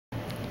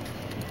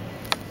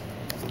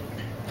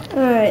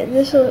Alright,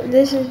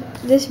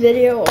 this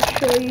video will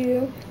show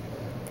you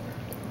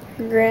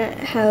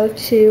how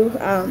to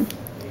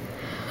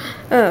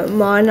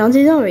mod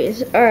Nazi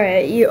zombies.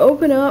 Alright, you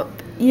open up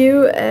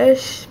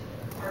USB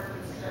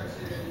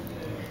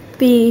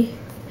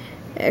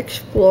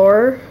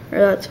Explorer, or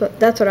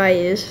that's what I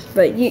use,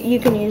 but you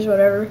can use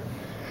whatever.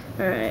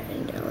 Alright,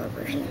 download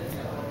version.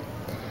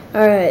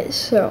 Alright,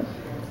 so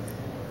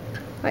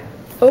I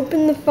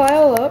open the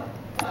file up,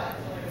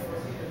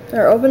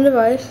 or open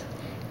device,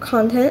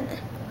 content,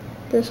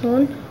 this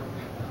one,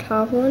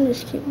 top one,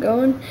 just keep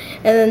going, and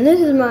then this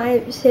is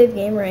my save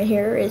game right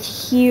here.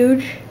 It's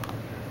huge,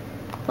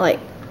 like,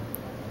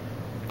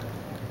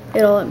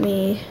 it'll let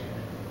me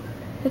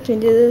do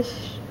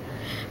this,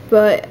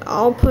 but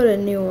I'll put a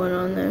new one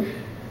on there.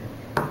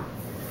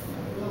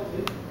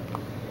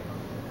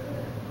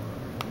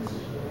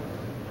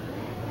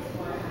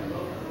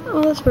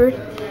 Oh, that's weird.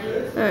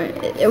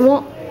 Alright, it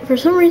won't, for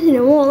some reason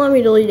it won't let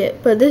me delete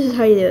it, but this is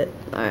how you do it.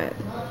 Alright.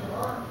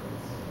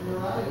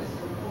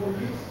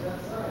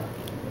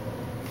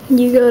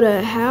 You go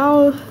to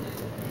how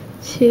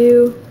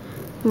to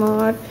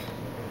mod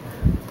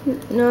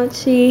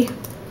Nazi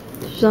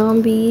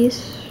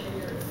zombies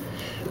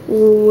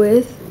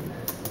with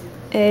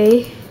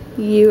a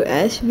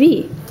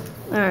USB.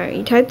 Alright,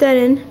 you type that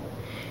in.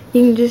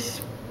 You can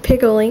just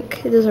pick a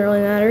link, it doesn't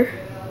really matter.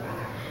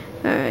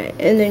 Alright,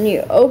 and then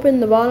you open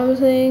the bottom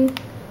thing,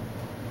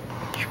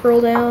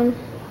 scroll down.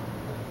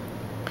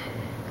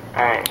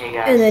 Alright, hey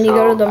guys, and then you so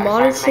go to the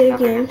modded save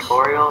games.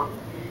 Tutorial.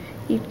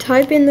 You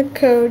type in the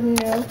code,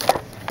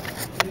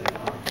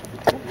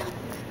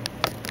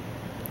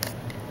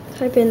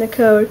 type in the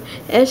code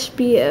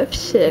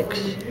SBF6.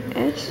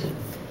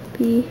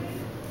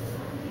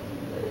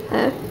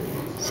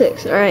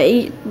 SBF6.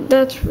 Alright,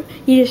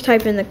 you just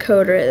type in the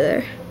code right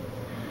there.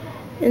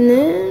 And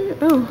then,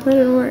 oh, that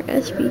didn't work.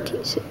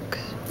 SBT6.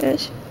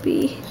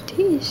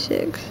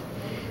 SBT6.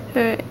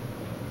 Alright.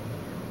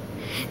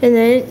 And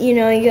then, you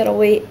gotta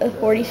wait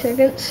 40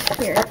 seconds.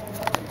 Here,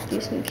 do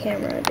some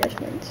camera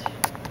adjustments.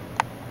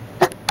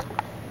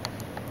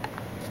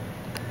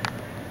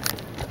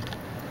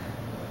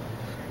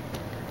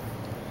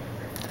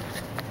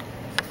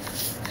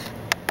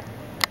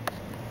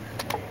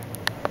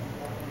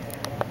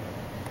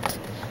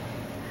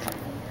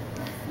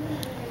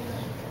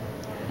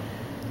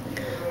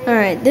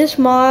 Alright, this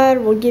mod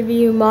will give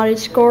you modded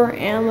score,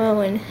 ammo,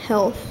 and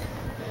health.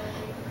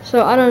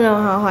 So I don't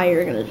know how high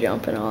you're going to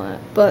jump and all that,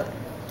 but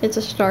it's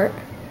a start.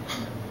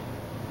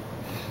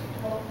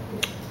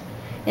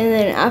 And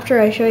then after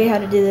I show you how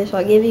to do this,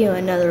 I'll give you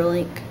another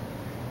link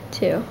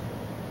too.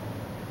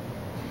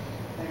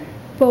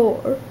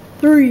 4,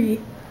 3,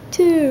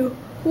 2,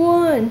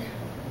 1.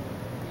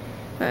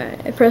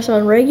 Alright, I press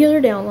on regular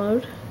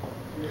download.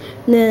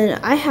 And then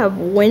I have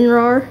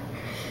WinRAR.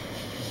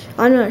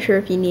 I'm not sure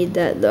if you need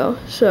that though.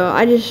 So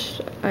I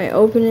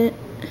open it.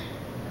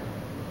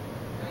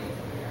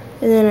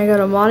 And then I go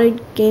to modded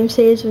game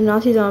saves of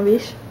Nazi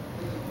zombies.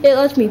 It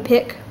lets me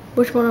pick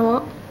which one I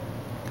want.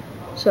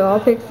 So I'll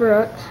pick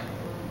Verux.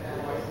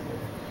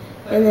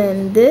 And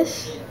then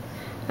this,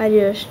 I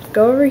just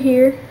go over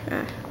here.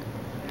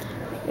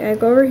 I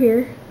go over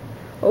here,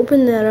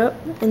 open that up,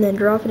 and then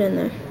drop it in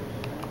there.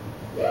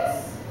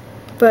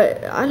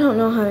 But I don't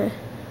know how to.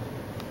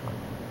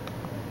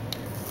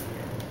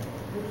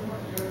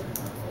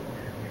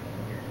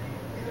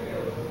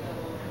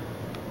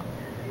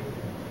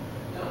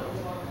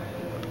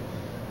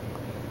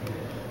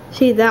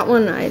 See that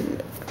one,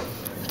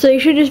 so you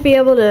should just be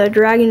able to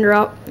drag and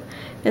drop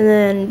and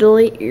then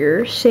delete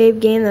your save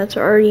game that's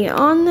already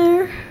on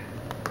there.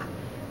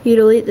 You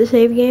delete the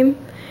save game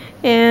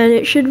and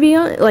it should be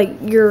on, like,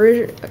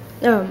 you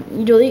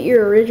delete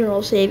your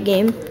original save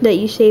game that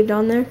you saved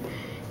on there,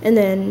 and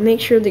then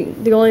make sure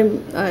the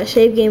only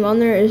save game on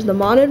there is the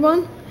modded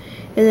one,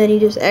 and then you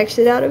just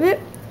exit out of it,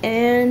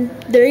 and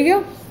there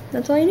you go.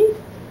 That's all you need.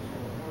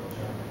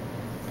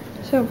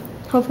 So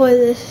hopefully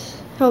this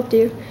helped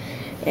you.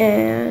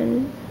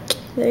 And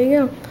there you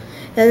go.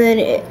 And then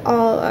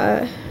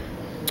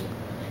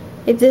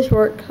if this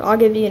works, I'll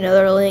give you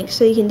another link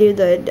so you can do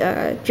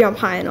the jump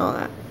high and all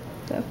that.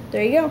 So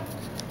there you go.